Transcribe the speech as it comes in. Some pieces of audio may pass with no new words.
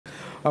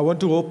I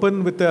want to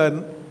open with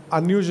an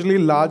unusually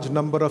large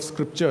number of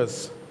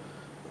scriptures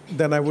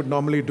than I would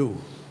normally do.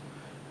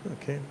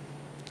 Okay.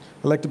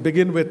 I'd like to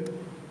begin with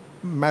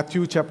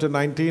Matthew chapter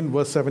 19,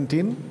 verse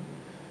 17.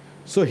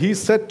 So he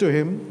said to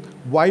him,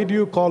 "Why do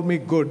you call me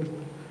good?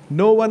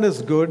 No one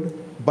is good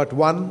but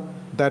one,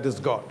 that is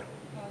God."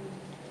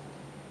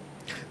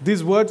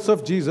 These words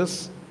of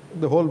Jesus,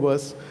 the whole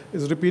verse,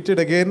 is repeated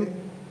again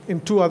in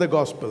two other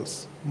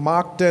Gospels.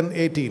 Mark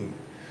 10:18.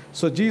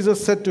 So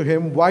Jesus said to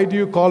him, "Why do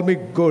you call me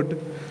good?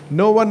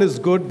 No one is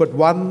good but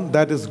one,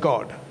 that is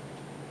God."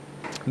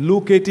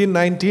 Luke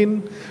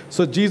 18:19.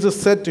 So Jesus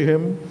said to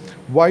him,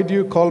 "Why do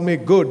you call me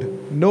good?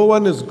 No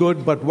one is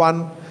good but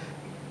one,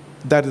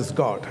 that is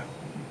God."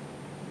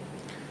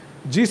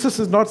 Jesus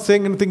is not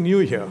saying anything new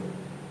here.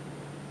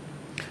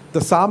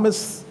 The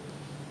psalmist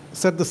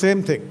said the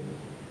same thing.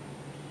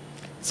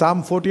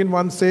 Psalm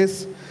 14:1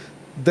 says,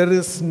 "There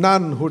is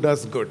none who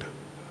does good."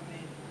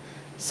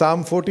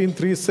 Psalm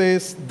 14:3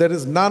 says, "There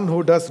is none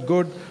who does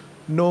good,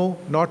 no,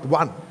 not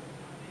one."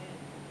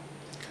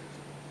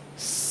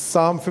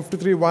 Psalm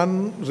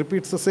 53:1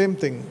 repeats the same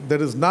thing.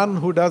 "There is none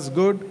who does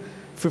good."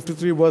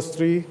 53 verse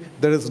 3,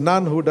 "There is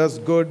none who does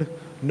good,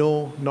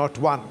 no, not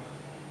one."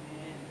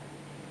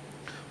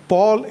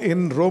 Paul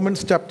in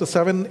Romans chapter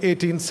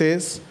 7:18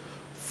 says,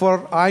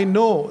 "For I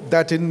know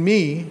that in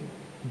me,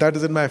 that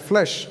is in my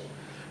flesh,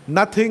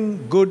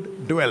 nothing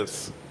good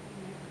dwells.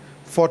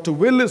 For to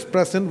will is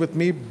present with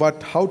me,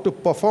 but how to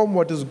perform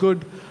what is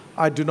good,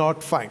 I do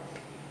not find."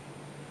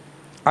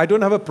 I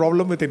don't have a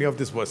problem with any of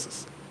these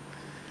verses.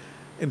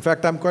 In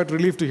fact, I'm quite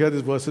relieved to hear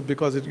these verses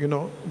because,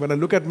 when I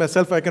look at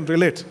myself, I can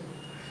relate.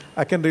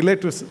 I can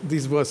relate to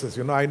these verses.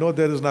 I know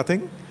there is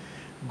nothing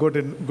good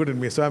in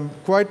me. So I'm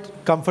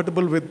quite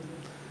comfortable with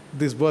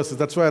these verses.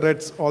 That's why I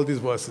read all these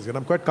verses.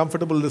 I'm quite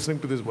comfortable listening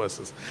to these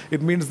verses.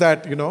 It means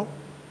that, not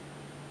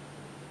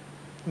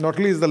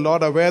only is the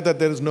Lord aware that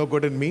there is no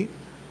good in me,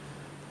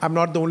 I'm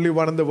not the only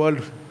one in the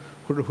world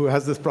who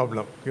has this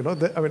problem.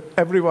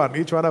 Everyone,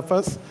 each one of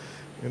us,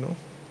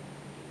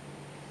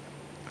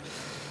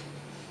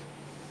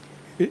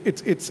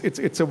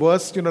 It's a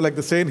verse, like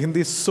they say in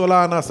Hindi,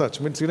 "Sola ana sach,"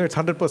 means, it's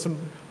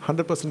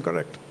 100%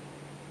 correct.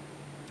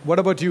 What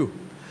about you?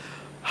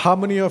 How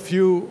many of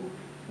you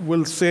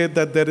will say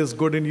that there is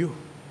good in you?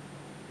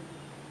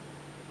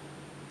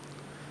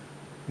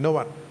 No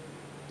one.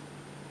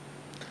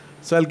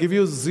 So I'll give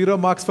you 0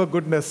 marks for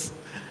goodness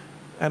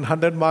and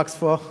 100 marks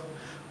for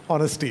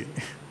honesty.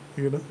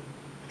 Yeah.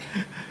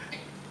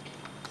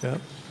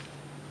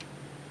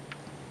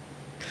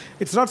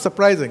 It's not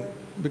surprising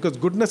because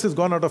goodness is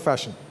gone out of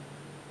fashion.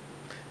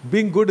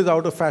 Being good is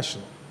out of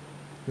fashion.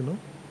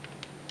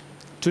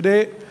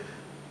 Today,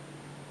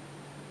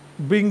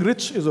 being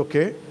rich is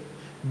okay.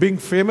 Being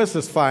famous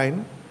is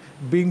fine.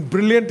 Being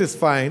brilliant is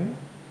fine.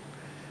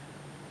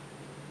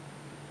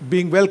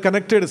 Being well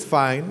connected is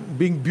fine.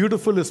 Being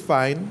beautiful is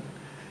fine.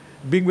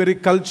 Being very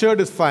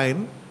cultured is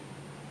fine.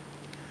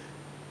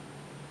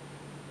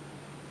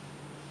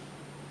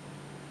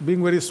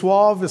 Being very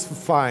suave is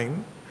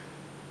fine.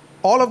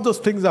 All of those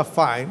things are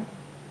fine.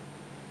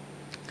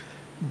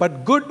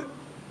 But good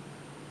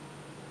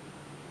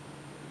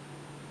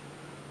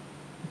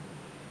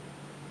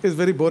is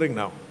very boring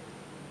now.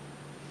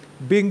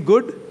 Being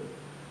good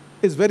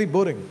is very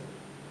boring.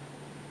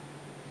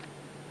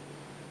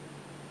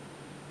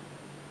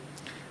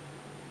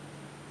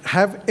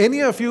 Have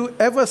any of you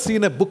ever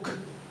seen a book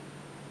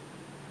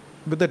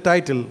with the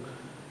title,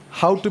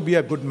 "How to Be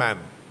a Good Man"?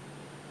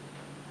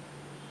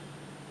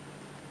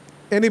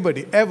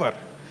 Anybody ever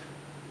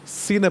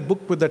seen a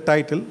book with the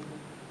title?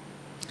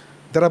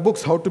 There are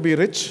books, "How to Be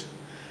Rich,"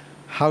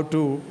 "How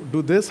to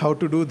Do This," "How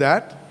to Do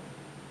that."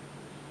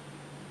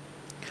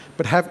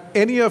 But have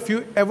any of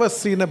you ever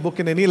seen a book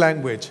in any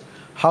language,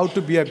 "How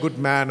to Be a Good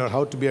Man" or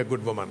 "How to Be a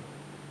Good Woman"?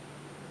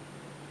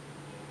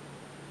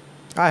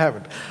 I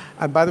haven't.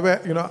 And by the way,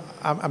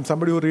 I'm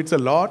somebody who reads a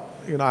lot.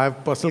 I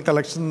have personal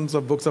collections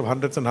of books of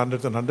hundreds and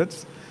hundreds and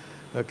hundreds.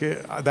 Okay,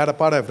 that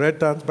apart, I've read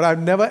tons. But I've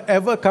never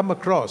ever come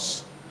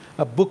across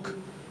a book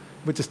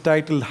which is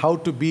titled "How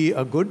to Be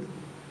a Good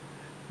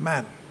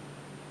Man."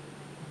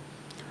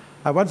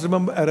 I once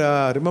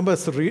remember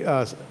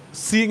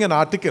seeing an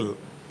article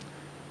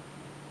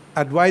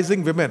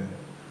advising women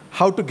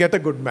how to get a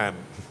good man.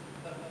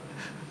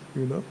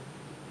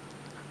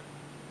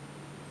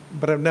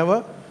 But I've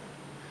never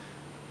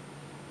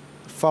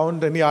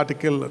found any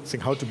article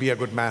saying how to be a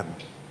good man.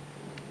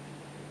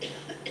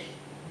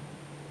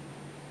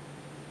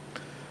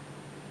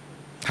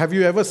 Have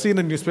you ever seen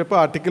a newspaper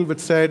article which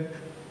said,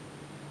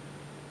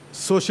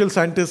 "Social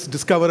scientists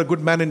discover a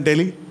good man in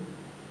Delhi"?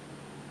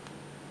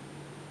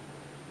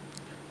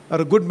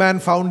 Or "A good man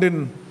found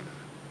in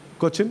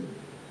Cochin"?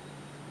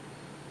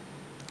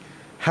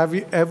 Have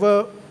you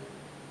ever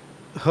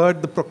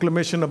heard the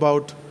proclamation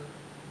about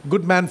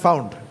 "good man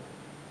found"?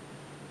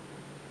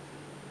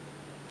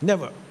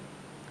 Never.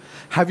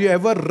 Have you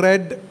ever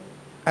read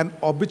an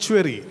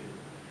obituary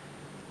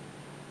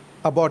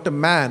about a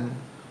man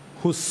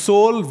whose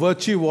sole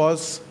virtue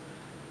was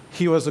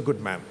he was a good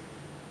man?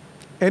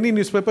 Any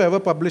newspaper ever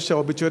published an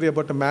obituary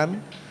about a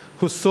man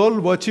whose sole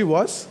virtue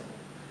was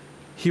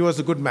he was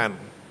a good man?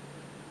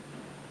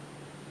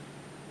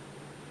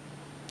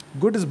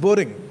 Good is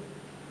boring.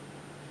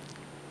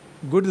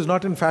 Good is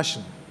not in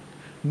fashion.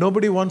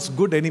 Nobody wants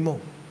good anymore.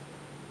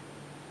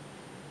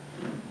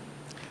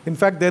 In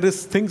fact, there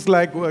is things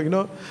like,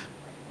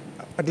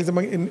 at least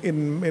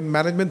in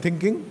management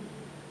thinking,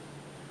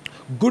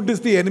 good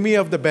is the enemy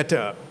of the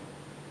better.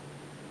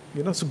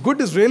 So good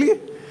is really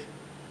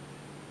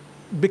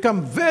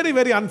become very,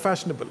 very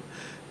unfashionable.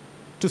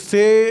 To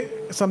say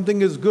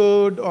something is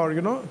good, or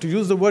to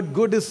use the word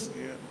good it's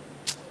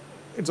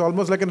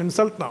almost like an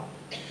insult now.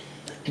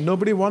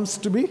 Nobody wants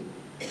to be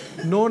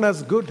known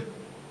as good.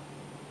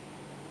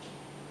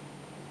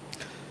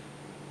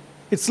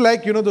 It's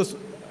like, those,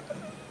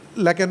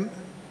 like an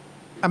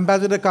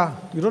ambassador car.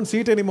 You don't see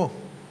it anymore.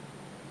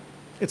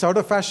 It's out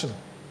of fashion.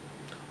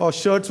 Or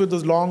shirts with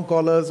those long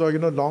collars, or,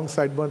 long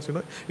sideburns,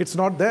 It's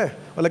not there.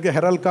 Or like a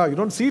herald car. You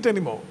don't see it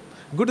anymore.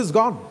 Good is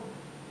gone.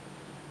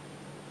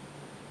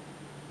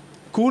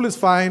 Cool is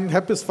fine,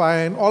 hep is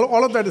fine,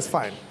 all of that is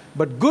fine.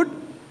 But good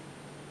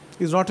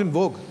is not in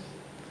vogue.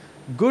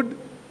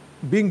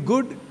 Being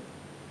good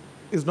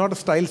is not a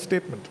style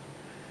statement.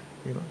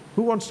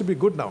 Who wants to be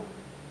good now?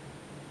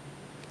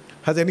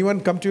 Has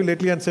anyone come to you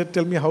lately and said,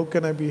 tell me, how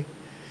can I be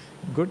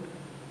good?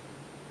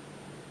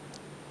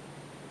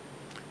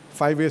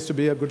 5 ways to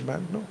be a good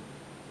man? No.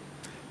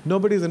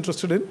 Nobody is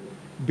interested in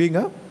being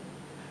a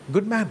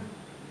good man.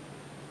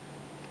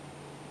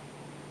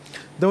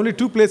 The only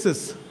 2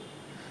 places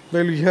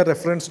where you hear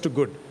reference to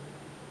good,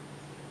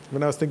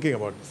 when I was thinking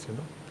about this,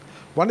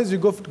 One is you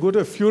go to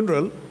a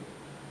funeral,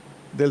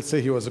 they'll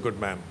say he was a good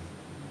man.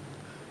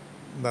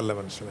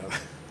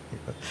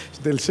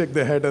 They'll shake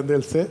their head and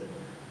they'll say,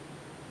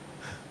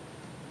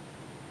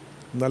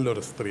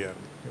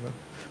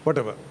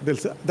 whatever. They'll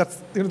say,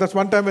 that's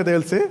one time where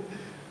they'll say,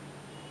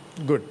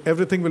 good.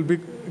 Everything will be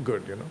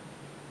good,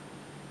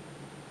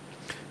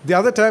 The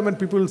other time when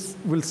people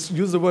will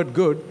use the word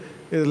good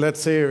is, let's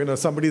say,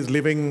 somebody is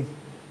leaving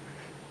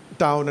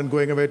town and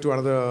going away to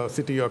another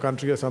city or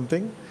country or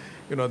something.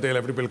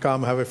 Everybody will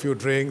come, have a few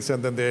drinks,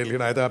 and then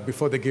they'll, either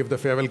before they give the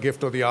farewell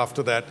gift or the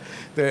after that,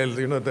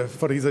 they'll,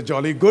 for he's a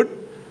jolly good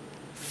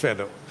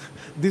fellow.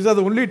 These are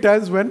the only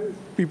times when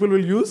people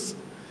will use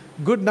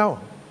good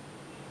now.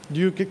 Can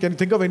you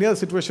think of any other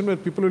situation where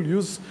people will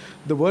use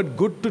the word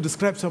good to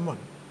describe someone?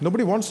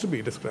 Nobody wants to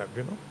be described,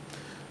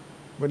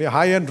 When you're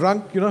high and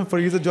drunk, for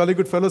he's a jolly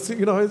good fellow,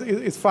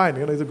 it's fine,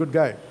 he's a good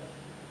guy.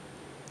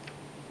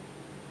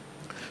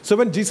 So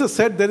when Jesus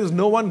said there is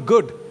no one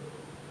good,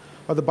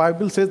 or the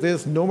Bible says there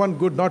is no one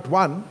good, not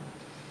one,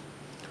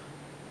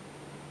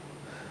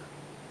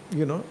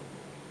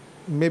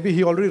 maybe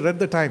he already read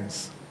the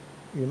times,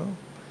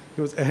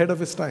 He was ahead of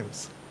his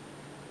times,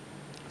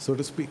 so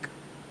to speak.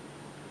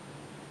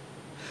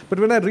 But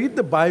when I read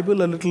the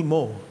Bible a little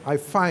more, I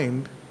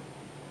find,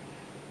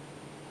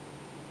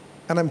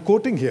 and I'm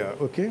quoting here,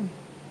 okay?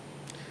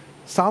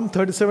 Psalm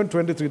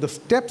 37:23, the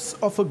steps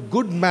of a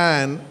good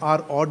man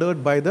are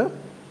ordered by the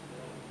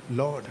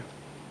Lord.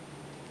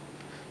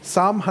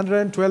 Psalm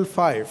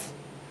 112:5,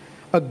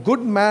 a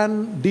good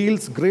man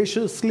deals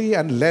graciously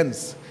and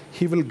lends.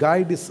 He will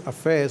guide his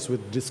affairs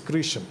with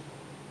discretion.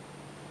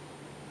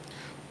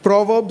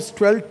 Proverbs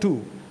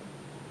 12:2,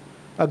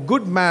 a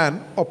good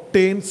man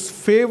obtains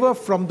favor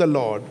from the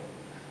Lord,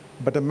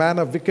 but a man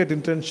of wicked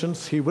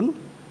intentions he will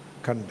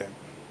condemn.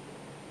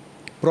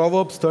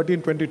 Proverbs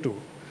 13:22,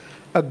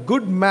 a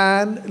good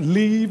man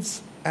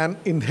leaves an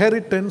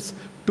inheritance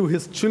to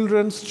his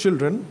children's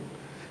children,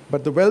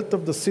 but the wealth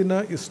of the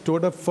sinner is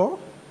stored up for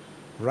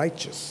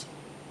righteous.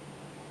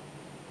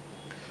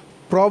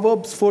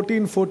 Proverbs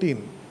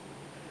 14:14.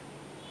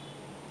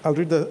 I'll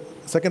read the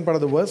second part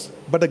of the verse.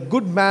 But a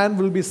good man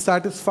will be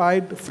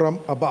satisfied from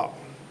above.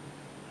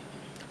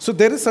 So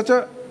there is such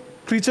a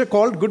creature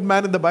called good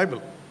man in the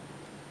Bible.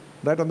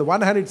 Right? On the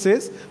one hand, it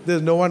says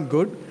there's no one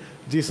good.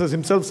 Jesus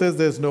himself says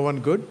there's no one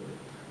good.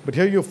 But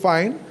here you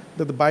find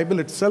that the Bible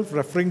itself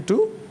referring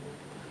to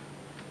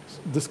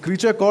this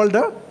creature called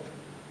a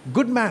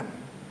good man.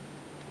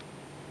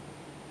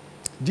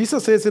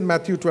 Jesus says in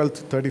Matthew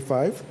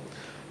 12:35,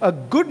 a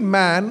good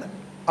man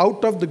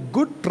out of the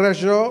good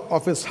treasure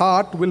of his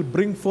heart will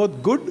bring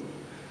forth good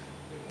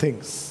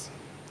things.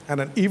 And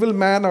an evil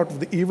man out of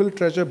the evil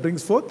treasure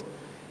brings forth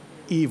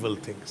evil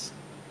things.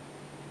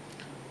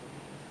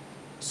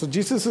 So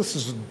Jesus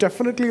is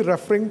definitely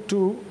referring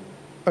to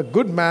a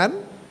good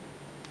man,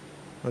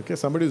 okay,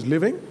 somebody who's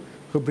living,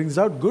 who brings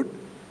out good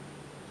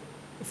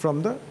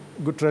from the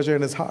good treasure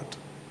in his heart.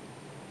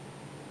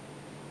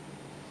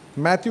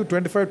 Matthew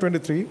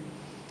 25:23,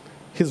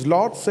 his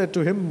Lord said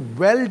to him,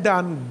 well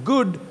done,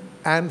 good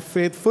and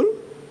faithful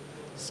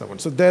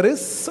servant. So there is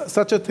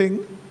such a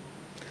thing,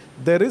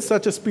 there is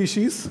such a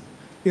species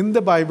in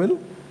the Bible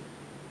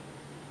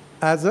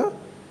as a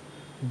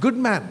good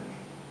man.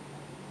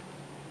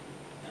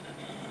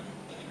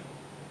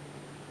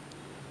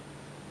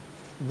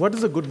 What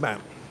is a good man?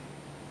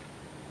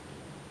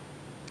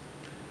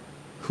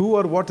 Who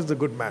or what is a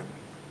good man?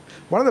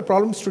 One of the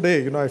problems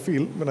today, I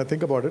feel, when I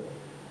think about it,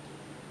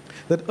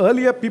 that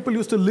earlier people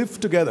used to live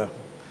together.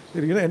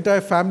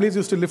 Entire families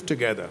used to live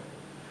together.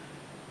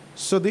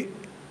 So the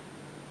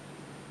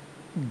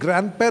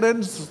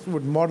grandparents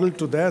would model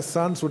to their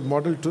sons, would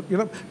model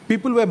to,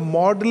 people were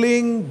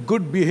modeling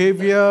good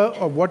behavior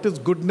or what is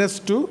goodness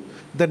to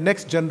the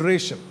next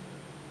generation.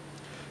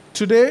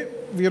 Today,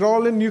 we are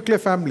all in nuclear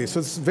families, so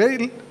it's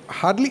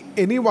hardly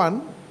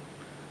anyone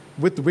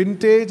with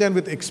vintage and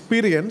with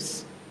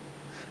experience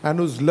and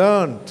who's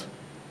learned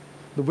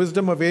the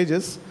wisdom of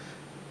ages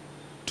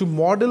to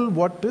model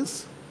what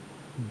is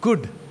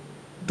good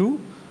to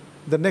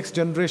the next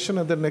generation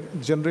and the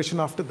next generation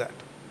after that.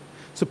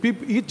 So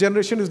each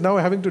generation is now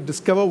having to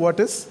discover what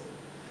is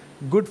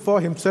good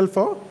for himself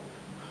or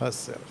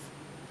herself.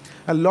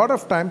 A lot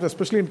of times,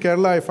 especially in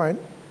Kerala, I find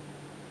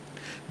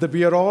that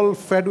we are all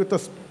fed with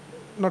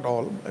not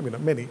all,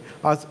 many,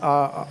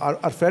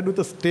 are fed with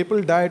a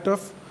staple diet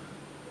of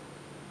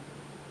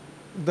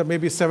the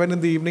maybe 7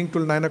 in the evening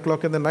till 9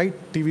 o'clock in the night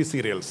TV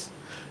serials.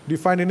 Do you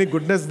find any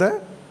goodness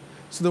there?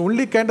 So the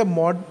only kind of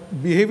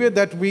behavior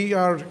that we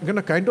are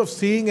kind of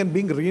seeing and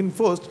being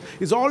reinforced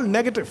is all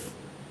negative.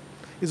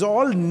 It's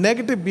all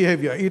negative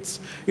behavior. It's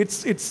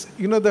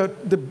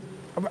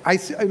I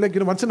see,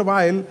 once in a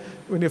while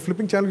when you're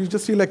flipping channel, you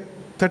just see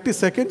 30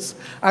 seconds.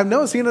 I've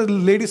never seen a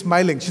lady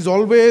smiling. She's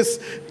always,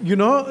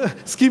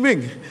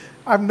 scheming.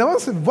 I've never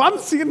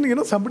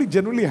seen somebody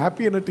genuinely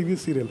happy in a TV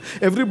serial.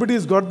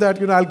 Everybody's got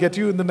that, I'll get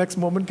you in the next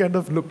moment kind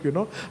of look,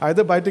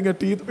 either biting her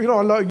teeth,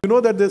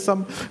 that there's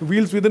some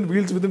wheels within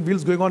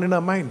wheels going on in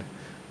our mind.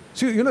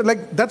 So,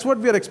 that's what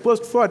we are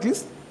exposed for at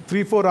least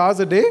 3-4 hours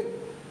a day,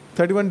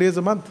 31 days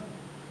a month.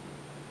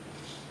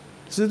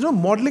 So there's no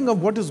modeling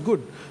of what is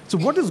good. So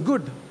what is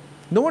good?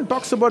 No one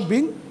talks about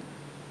being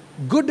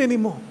good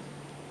anymore.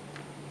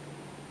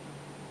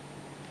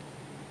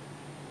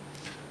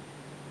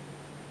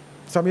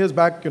 Some years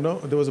back,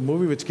 there was a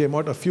movie which came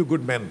out, A Few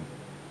Good Men.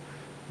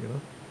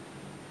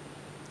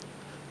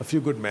 A Few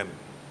Good Men.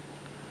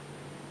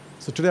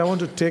 So today I want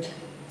to take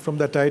from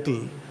the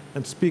title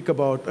and speak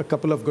about a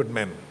couple of good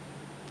men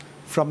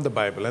from the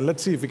Bible. And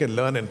let's see if we can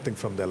learn anything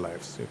from their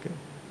lives. Okay?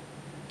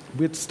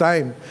 It's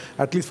time,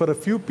 at least for a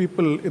few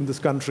people in this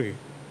country,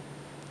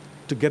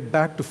 to get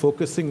back to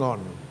focusing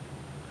on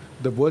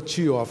the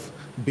virtue of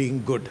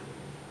being good.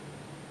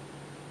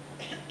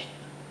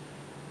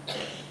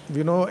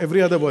 We know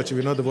every other virtue.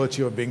 We know the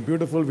virtue of being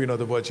beautiful. We know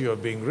the virtue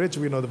of being rich.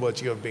 We know the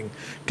virtue of being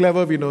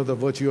clever. We know the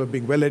virtue of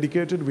being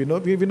well-educated. We know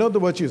the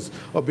virtues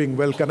of being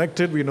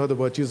well-connected. We know the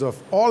virtues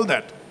of all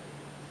that,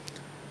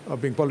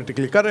 of being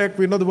politically correct.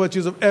 We know the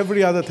virtues of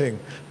every other thing.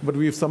 But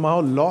we've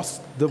somehow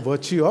lost the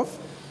virtue of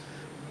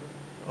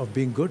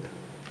being good.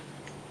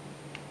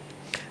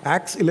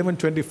 Acts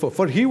 11:24.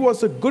 For he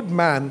was a good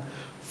man,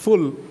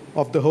 full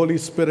of the Holy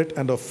Spirit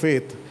and of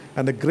faith,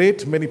 and a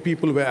great many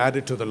people were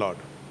added to the Lord.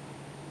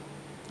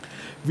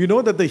 We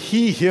know that the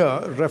he here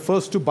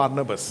refers to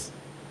Barnabas.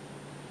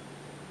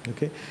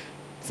 Okay?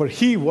 For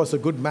he was a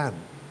good man.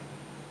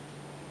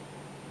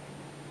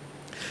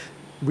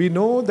 We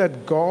know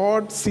that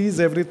God sees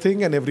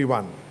everything and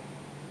everyone.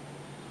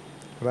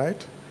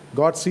 Right?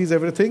 God sees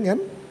everything and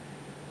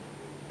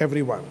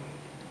everyone.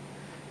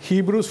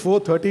 Hebrews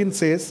 4:13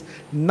 says,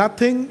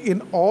 nothing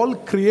in all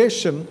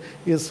creation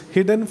is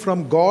hidden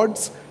from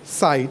God's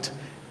sight.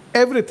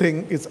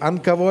 Everything is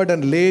uncovered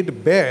and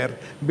laid bare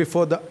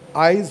before the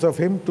eyes of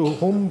him to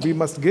whom we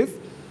must give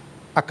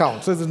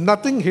account. So there's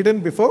nothing hidden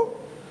before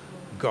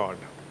God.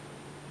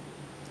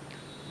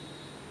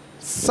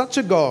 Such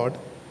a God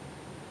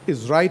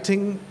is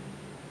writing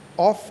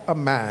of a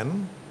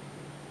man,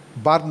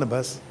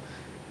 Barnabas,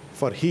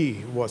 for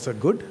he was a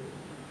good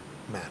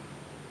man.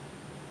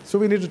 So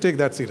we need to take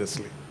that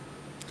seriously.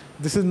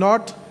 This is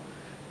not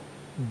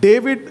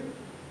David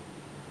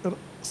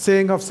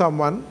saying of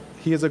someone,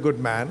 he is a good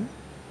man,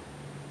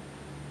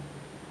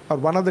 or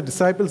one of the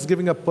disciples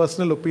giving a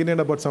personal opinion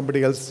about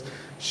somebody else,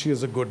 she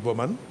is a good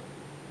woman.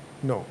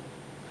 No.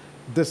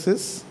 This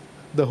is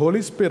the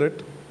Holy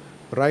Spirit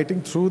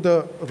writing through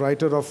the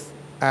writer of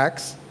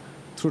Acts,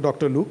 through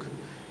Dr. Luke,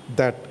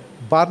 that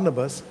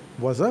Barnabas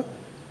was a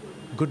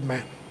good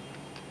man.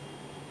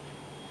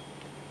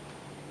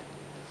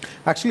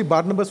 Actually,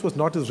 Barnabas was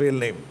not his real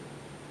name.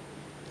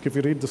 If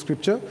you read the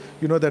scripture,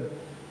 you know that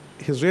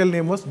his real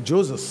name was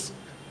Joseph.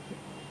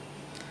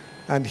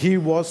 And he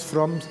was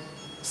from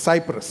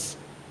Cyprus.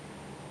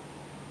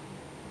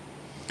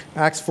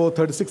 Acts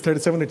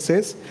 4:36-37 it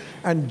says,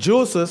 and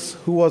Joseph,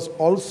 who was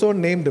also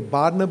named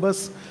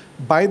Barnabas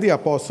by the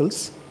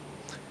apostles,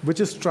 which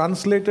is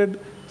translated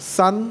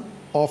son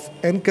of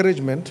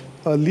encouragement,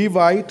 a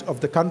Levite of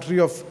the country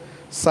of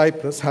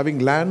Cyprus, having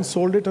land,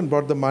 sold it and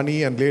brought the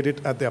money and laid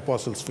it at the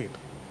apostles' feet.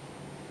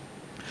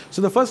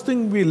 So the first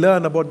thing we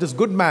learn about this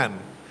good man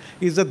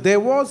is that there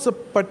was a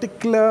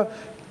particular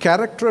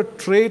character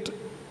trait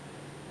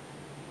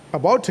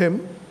about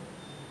him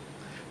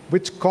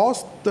which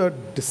caused the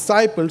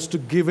disciples to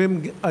give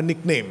him a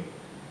nickname.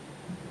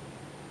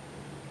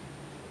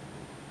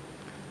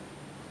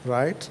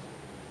 Right?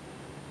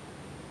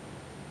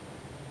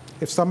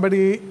 if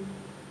somebody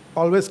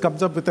always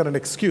comes up with an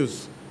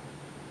excuse,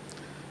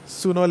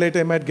 sooner or later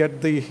he might get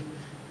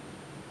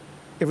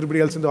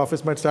everybody else in the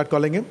office might start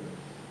calling him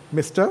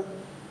Mr.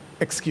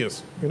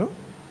 Excuse,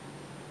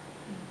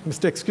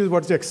 Mr. Excuse,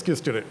 what's your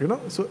excuse today,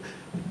 So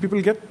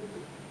people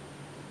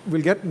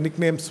will get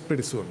nicknames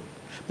pretty soon.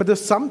 But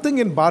there's something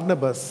in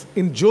Barnabas,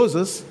 in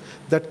Joseph,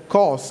 that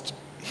caused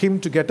him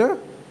to get a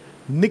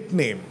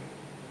nickname.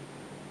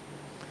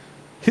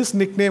 His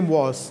nickname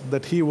was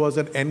that he was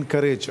an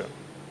encourager.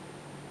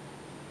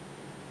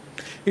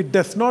 It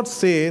does not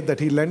say that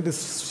he lent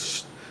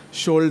his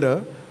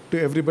shoulder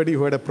to everybody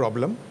who had a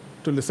problem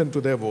to listen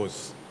to their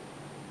woes.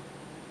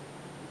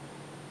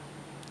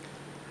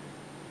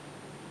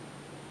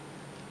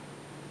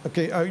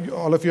 Okay,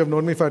 all of you have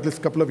known me for at least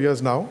a couple of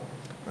years now,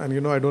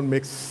 and I don't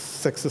make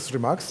sexist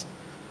remarks.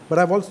 But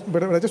I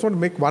just want to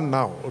make one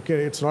now. Okay,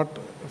 it's not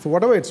for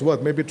whatever it's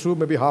worth. Maybe true,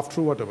 maybe half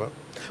true, whatever.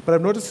 But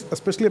I've noticed,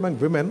 especially among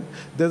women,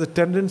 there's a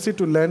tendency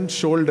to lend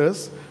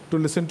shoulders to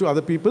listen to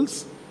other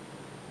people's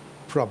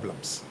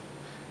problems.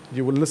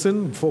 You will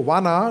listen for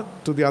 1 hour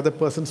to the other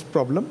person's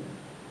problem,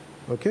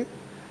 okay,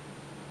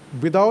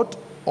 without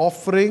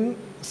offering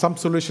some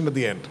solution at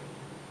the end,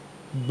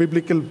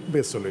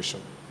 biblical-based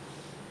solution.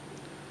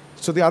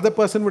 So the other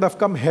person would have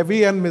come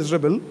heavy and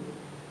miserable,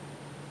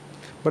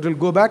 but will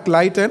go back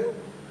light and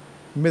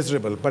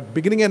miserable. But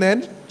beginning and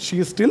end, she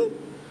is still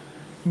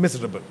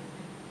miserable,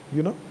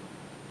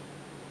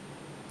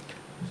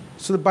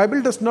 So the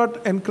Bible does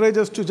not encourage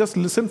us to just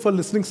listen for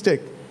listening's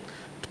sake,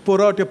 to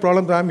pour out your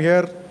problems. I'm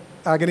here,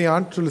 agony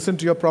aunt, to listen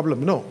to your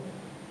problem. No.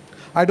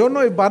 I don't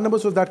know if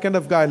Barnabas was that kind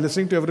of guy,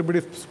 listening to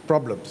everybody's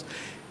problems.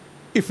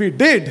 If he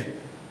did,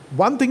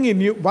 one thing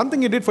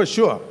he did for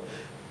sure.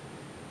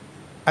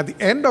 At the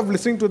end of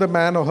listening to the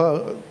man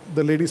or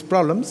the lady's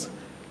problems,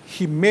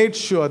 he made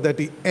sure that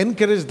he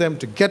encouraged them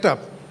to get up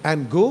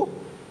and go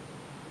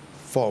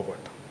forward.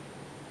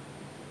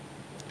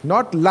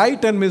 Not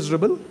light and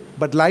miserable,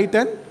 but light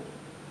and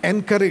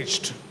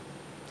encouraged.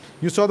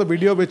 You saw the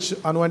video which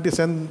Anu Aunty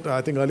sent,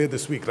 I think earlier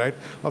this week, right?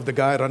 Of the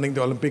guy running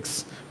the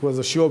Olympics, who was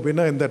a sure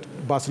winner in that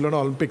Barcelona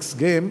Olympics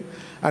game,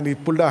 and he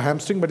pulled a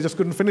hamstring, but he just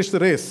couldn't finish the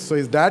race. So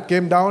his dad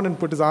came down and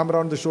put his arm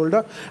around the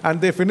shoulder, and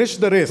they finished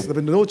the race. There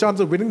was no chance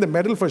of winning the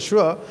medal for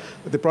sure.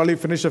 They probably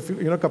finished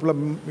a couple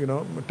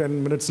of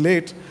 10 minutes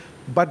late,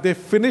 but they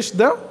finished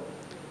the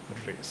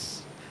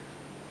race.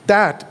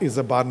 That is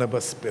a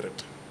Barnabas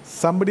spirit.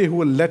 Somebody who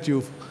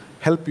will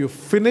help you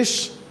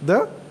finish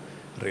the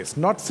race,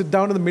 not sit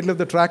down in the middle of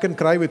the track and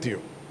cry with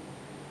you.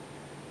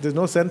 There's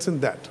no sense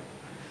in that.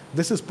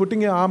 This is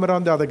putting your arm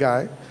around the other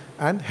guy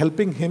and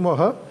helping him or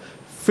her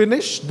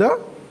finish the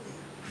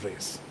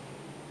race.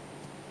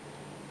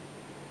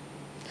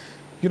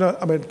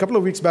 A couple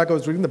of weeks back I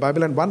was reading the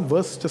Bible and one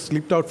verse just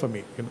leaped out for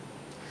me.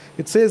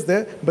 It says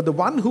there, but the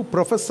one who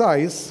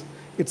prophesies,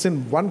 it's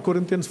in 1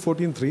 Corinthians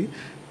 14:3,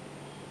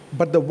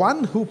 but the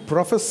one who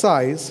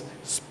prophesies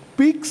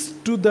speaks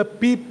to the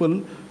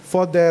people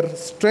for their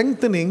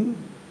strengthening,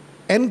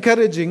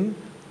 encouraging,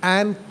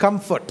 and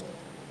comfort.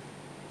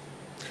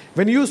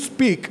 When you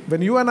speak,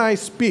 when you and I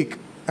speak,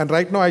 and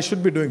right now I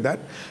should be doing that,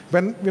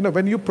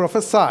 when you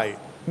prophesy,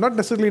 not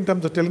necessarily in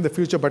terms of telling the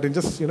future, but in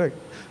just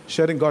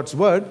sharing God's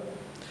word,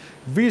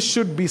 we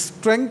should be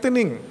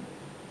strengthening,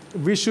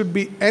 we should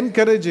be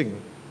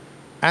encouraging,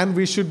 and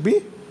we should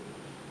be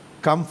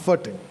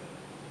comforting.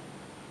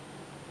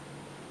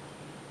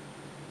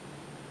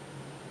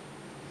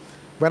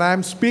 When I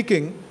am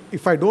speaking,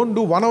 if I don't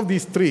do one of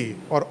these three,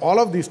 or all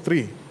of these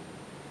three,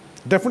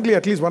 definitely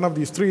at least one of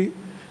these three,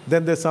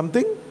 then there's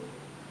something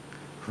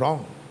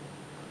wrong.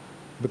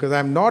 Because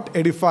I'm not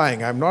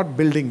edifying, I'm not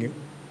building you,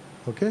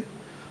 okay?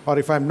 Or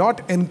if I'm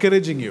not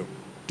encouraging you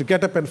to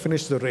get up and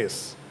finish the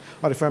race,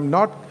 or if I'm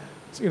not,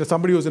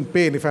 somebody who's in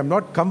pain, if I'm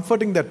not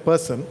comforting that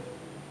person,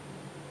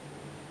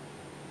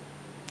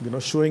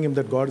 showing him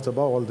that God is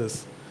above all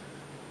this,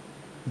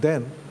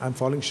 then I'm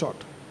falling short.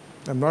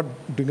 I'm not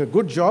doing a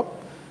good job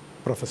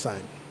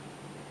prophesying.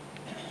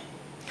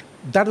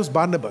 That was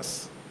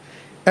Barnabas.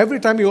 Every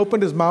time he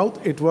opened his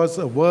mouth, it was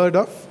a word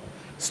of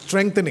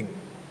strengthening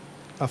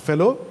a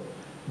fellow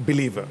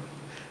believer.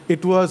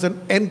 It was an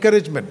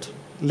encouragement.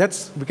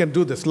 We can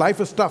do this.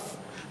 Life is tough.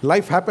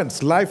 Life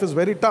happens. Life is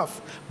very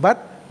tough.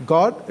 But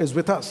God is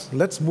with us.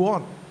 Let's move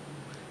on.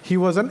 He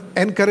was an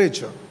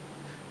encourager.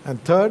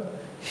 And third,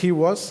 he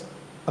was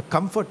a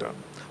comforter.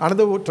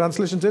 Another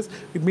translation says,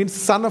 it means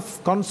son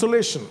of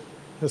consolation.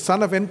 A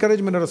son of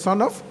encouragement or a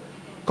son of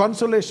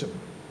consolation.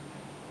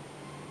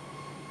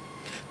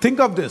 Think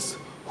of this.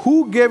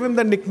 Who gave him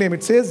the nickname?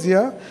 It says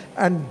here,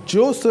 and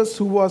Joseph,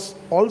 who was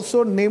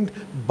also named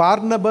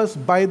Barnabas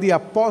by the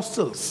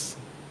apostles.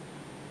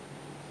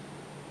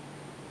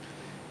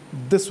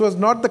 This was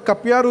not the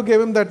Kapyar who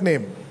gave him that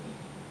name.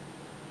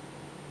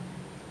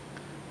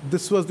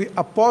 This was the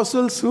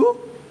apostles who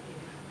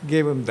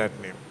gave him that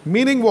name.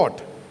 Meaning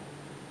what?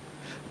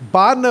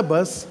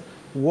 Barnabas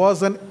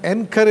was an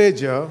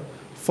encourager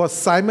for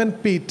Simon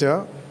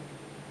Peter,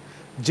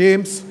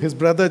 James, his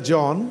brother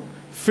John,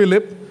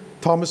 Philip,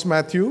 Thomas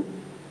Matthew,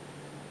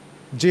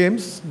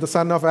 James, the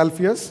son of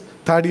Alphaeus,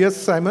 Thaddeus,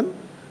 Simon,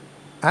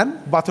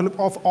 and Bartholomew.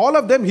 Of all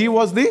of them, he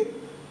was the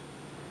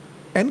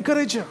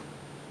encourager.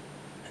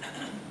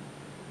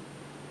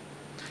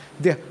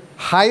 The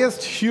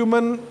highest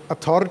human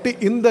authority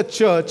in the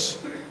church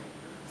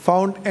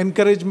found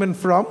encouragement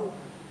from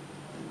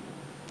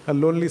a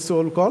lonely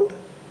soul called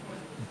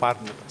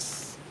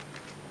Barnabas.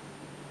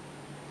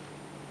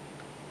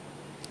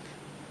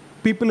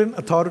 People in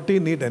authority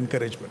need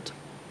encouragement,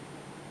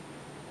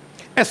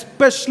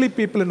 especially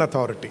people in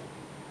authority.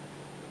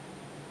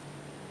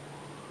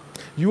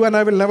 You and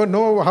I will never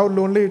know how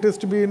lonely it is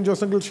to be in Joe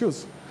Sangle's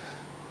shoes,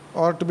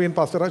 or to be in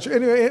Pastor Raj.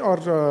 Anyway, or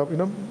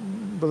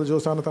Brother Joe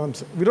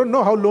Sanathan's. We don't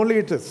know how lonely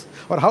it is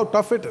or how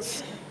tough it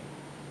is.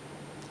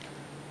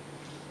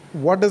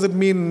 What does it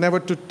mean never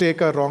to take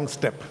a wrong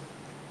step?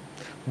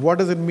 What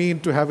does it mean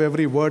to have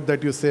every word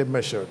that you say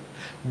measured?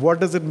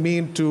 What does it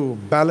mean to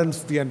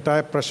balance the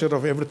entire pressure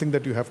of everything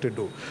that you have to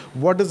do?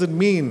 What does it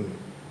mean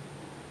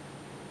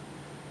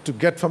to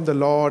get from the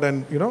Lord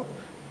and,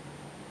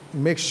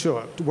 make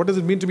sure? What does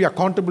it mean to be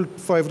accountable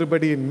for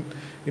everybody in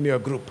your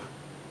group?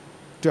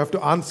 To have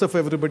to answer for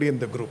everybody in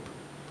the group?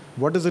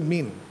 What does it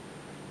mean?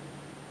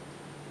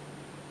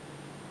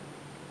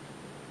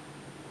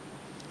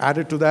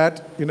 Added to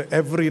that,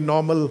 every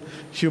normal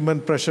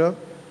human pressure,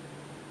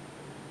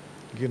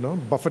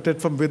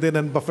 buffeted from within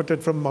and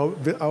buffeted from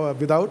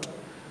without,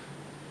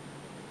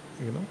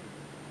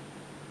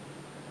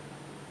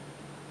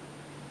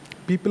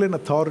 People in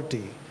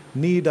authority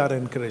need our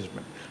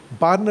encouragement.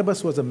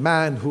 Barnabas was a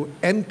man who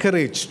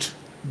encouraged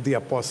the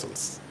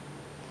apostles.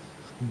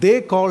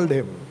 They called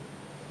him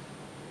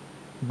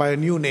by a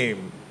new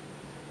name.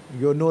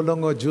 You're no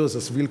longer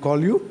Joseph, we'll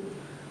call you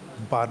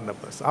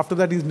Barnabas. After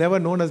that, he's never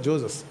known as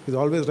Joseph. He's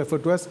always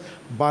referred to as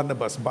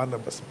Barnabas,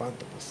 Barnabas,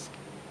 Barnabas.